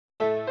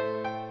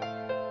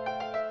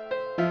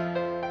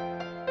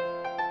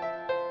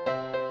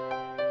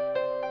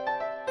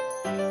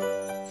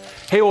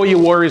Hey, all you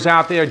warriors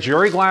out there,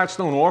 Jerry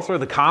Gladstone, author of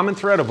The Common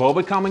Thread of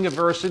Overcoming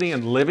Adversity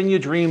and Living Your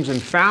Dreams and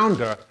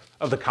founder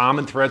of the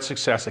Common Thread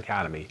Success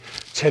Academy.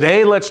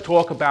 Today, let's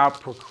talk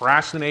about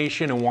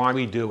procrastination and why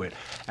we do it.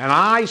 And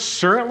I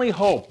certainly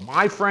hope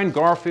my friend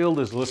Garfield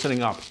is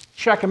listening up.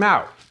 Check him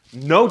out.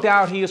 No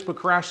doubt he is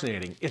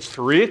procrastinating. It's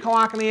 3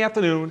 o'clock in the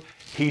afternoon.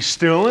 He's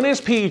still in his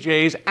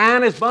PJs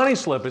and his bunny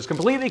slippers.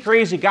 Completely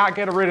crazy. Got to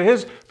get rid of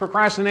his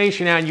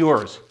procrastination and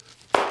yours.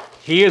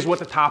 Here's what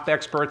the top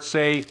experts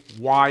say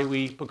why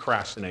we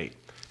procrastinate.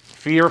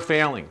 Fear of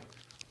failing,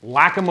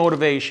 lack of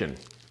motivation,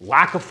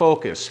 lack of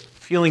focus,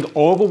 feeling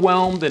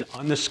overwhelmed and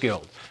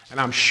underskilled. And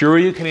I'm sure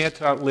you can add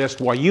to that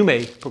list why you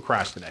may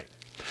procrastinate.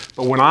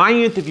 But when I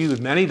interviewed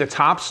many of the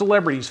top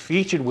celebrities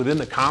featured within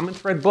the Common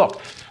Thread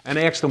book and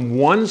asked them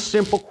one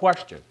simple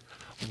question,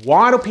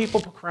 why do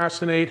people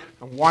procrastinate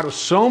and why do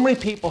so many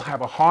people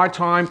have a hard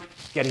time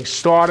getting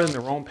started in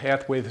their own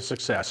pathway to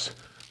success?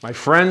 My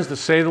friends, to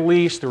say the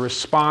least, the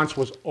response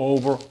was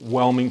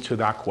overwhelming to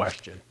that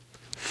question.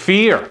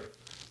 Fear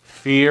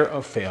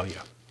of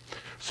failure.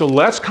 So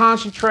let's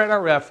concentrate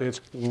our efforts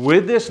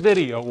with this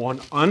video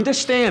on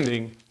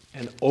understanding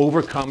and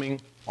overcoming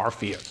our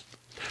fears.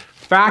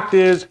 Fact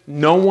is,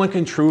 no one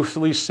can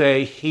truthfully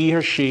say he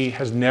or she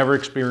has never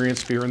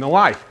experienced fear in their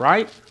life,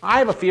 right? I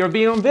have a fear of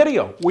being on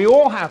video. We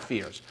all have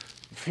fears.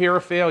 Fear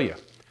of failure,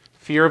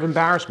 fear of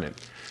embarrassment,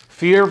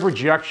 fear of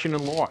rejection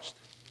and loss,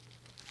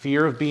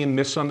 fear of being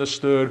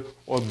misunderstood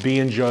or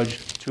being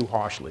judged too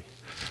harshly.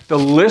 The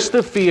list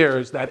of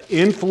fears that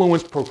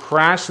influence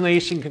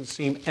procrastination can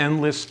seem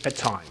endless at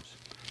times.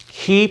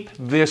 Keep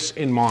this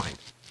in mind.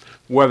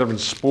 Whether in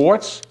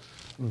sports,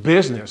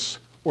 business,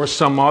 or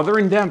some other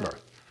endeavor,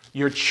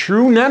 your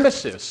true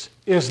nemesis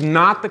is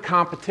not the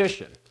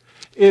competition.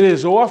 It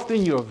is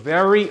often your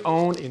very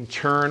own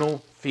internal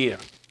fear.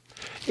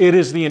 It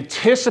is the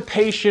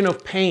anticipation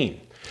of pain.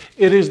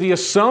 It is the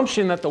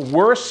assumption that the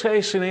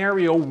worst-case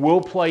scenario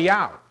will play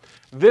out.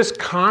 This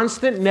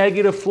constant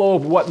negative flow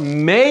of what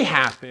may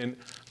happen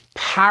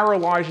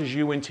paralyzes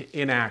you into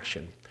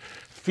inaction.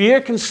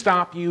 Fear can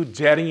stop you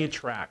dead in your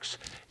tracks.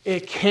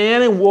 It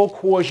can and will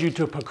cause you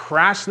to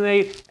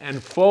procrastinate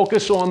and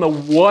focus on the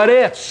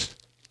what-ifs.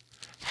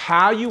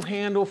 How you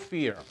handle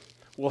fear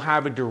will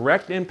have a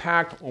direct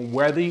impact on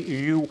whether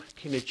you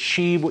can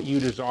achieve what you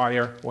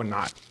desire or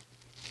not.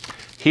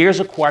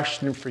 Here's a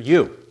question for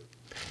you.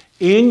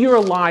 In your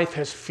life,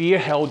 has fear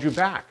held you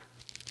back?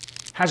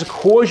 Has it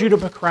caused you to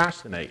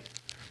procrastinate?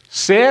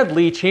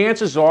 Sadly,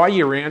 chances are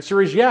your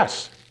answer is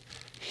yes.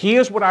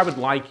 Here's what I would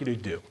like you to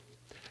do.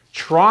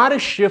 Try to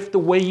shift the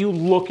way you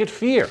look at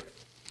fear.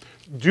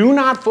 Do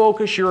not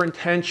focus your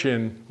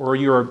intention or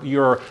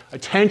your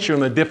attention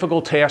on the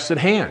difficult tasks at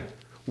hand.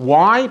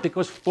 Why?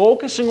 Because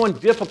focusing on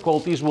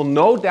difficulties will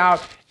no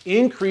doubt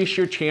increase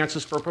your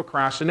chances for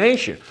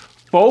procrastination.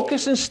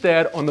 Focus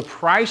instead on the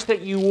price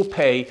that you will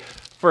pay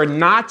for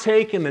not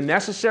taking the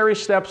necessary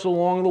steps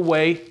along the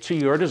way to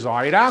your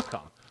desired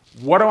outcome.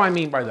 What do I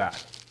mean by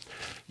that?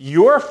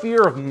 Your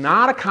fear of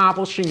not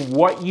accomplishing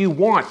what you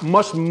want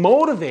must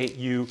motivate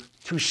you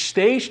to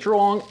stay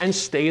strong and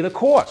stay the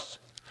course.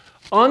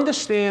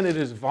 Understand it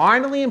is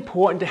vitally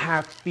important to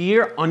have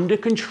fear under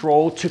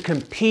control to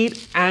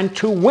compete and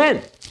to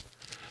win.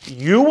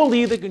 You will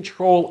either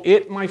control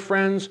it, my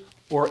friends,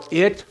 or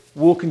it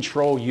will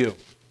control you.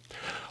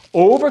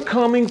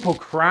 Overcoming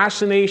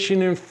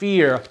procrastination and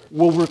fear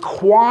will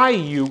require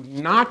you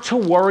not to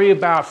worry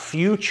about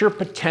future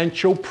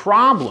potential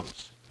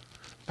problems.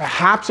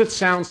 Perhaps it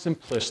sounds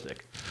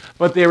simplistic,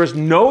 but there is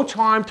no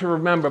time to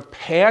remember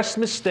past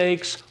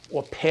mistakes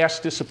or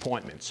past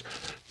disappointments.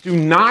 Do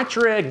not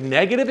drag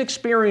negative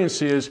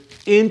experiences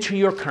into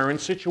your current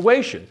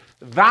situation.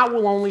 That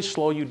will only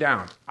slow you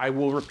down. I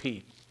will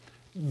repeat.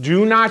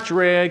 Do not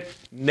drag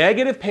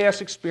negative past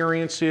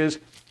experiences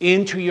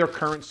into your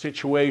current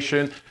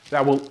situation.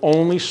 That will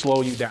only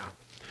slow you down.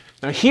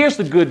 Now, here's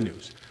the good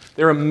news.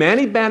 There are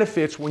many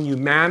benefits when you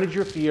manage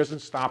your fears and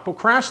stop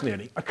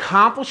procrastinating.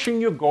 Accomplishing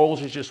your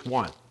goals is just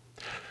one.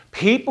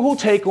 People who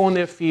take on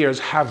their fears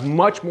have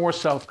much more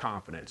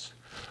self-confidence.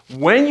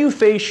 When you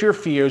face your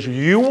fears,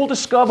 you will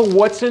discover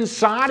what's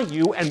inside of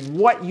you and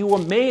what you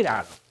are made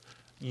out of.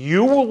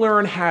 You will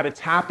learn how to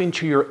tap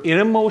into your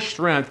innermost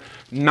strength,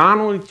 not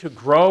only to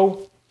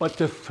grow, but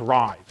to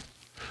thrive.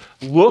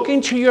 Look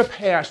into your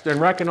past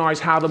and recognize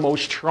how the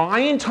most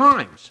trying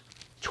times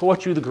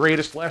taught you the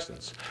greatest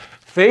lessons.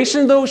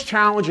 Facing those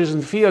challenges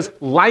and fears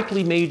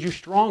likely made you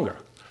stronger.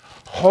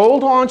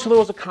 Hold on to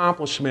those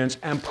accomplishments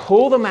and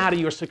pull them out of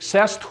your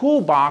success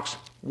toolbox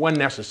when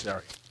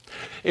necessary.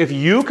 If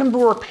you can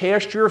work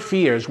past your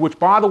fears, which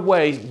by the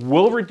way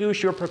will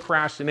reduce your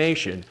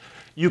procrastination,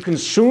 you can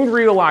soon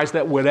realize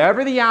that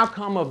whatever the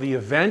outcome of the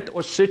event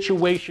or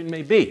situation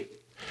may be,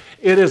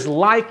 it is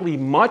likely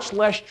much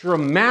less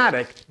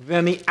dramatic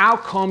than the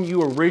outcome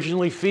you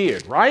originally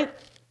feared, right?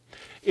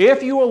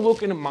 If you are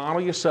looking to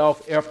model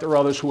yourself after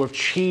others who have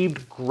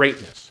achieved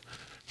greatness,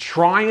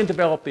 try and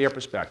develop their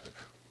perspective.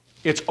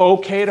 It's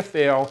okay to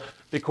fail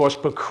because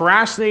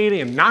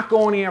procrastinating and not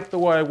going after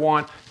what I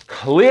want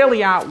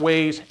clearly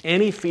outweighs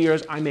any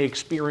fears I may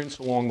experience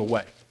along the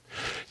way.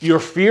 Your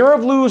fear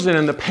of losing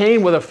and the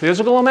pain, whether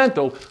physical or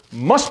mental,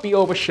 must be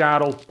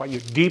overshadowed by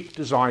your deep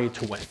desire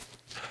to win.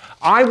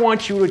 I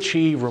want you to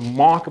achieve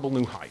remarkable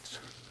new heights.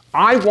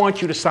 I want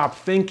you to stop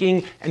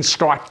thinking and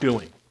start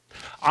doing.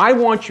 I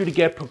want you to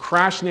get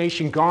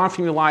procrastination gone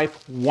from your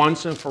life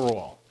once and for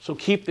all. So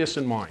keep this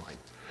in mind.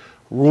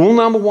 Rule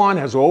number one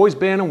has always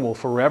been and will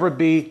forever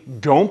be,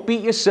 don't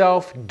beat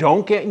yourself,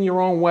 don't get in your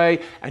own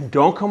way, and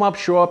don't come up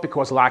short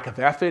because of lack of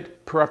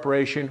effort,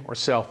 preparation, or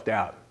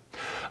self-doubt.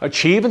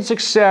 Achieving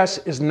success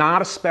is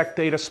not a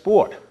spectator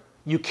sport.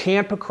 You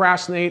can't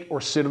procrastinate or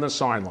sit on the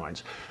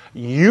sidelines.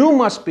 You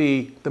must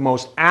be the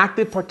most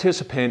active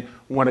participant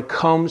when it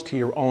comes to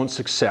your own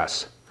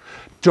success.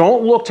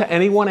 Don't look to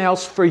anyone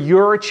else for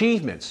your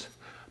achievements.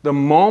 The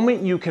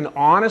moment you can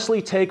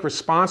honestly take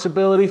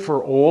responsibility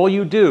for all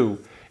you do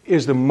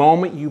is the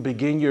moment you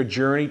begin your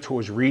journey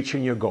towards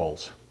reaching your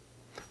goals.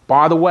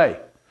 By the way,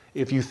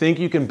 if you think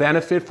you can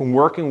benefit from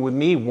working with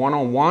me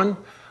one-on-one,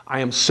 I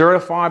am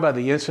certified by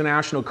the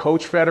International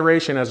Coach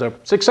Federation as a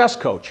success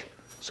coach.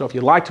 So if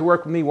you'd like to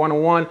work with me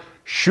one-on-one,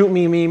 shoot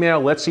me an email.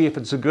 Let's see if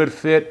it's a good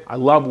fit. I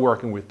love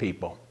working with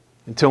people.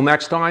 Until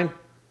next time,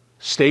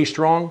 stay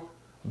strong,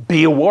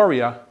 be a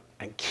warrior,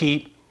 and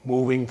keep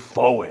moving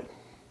forward.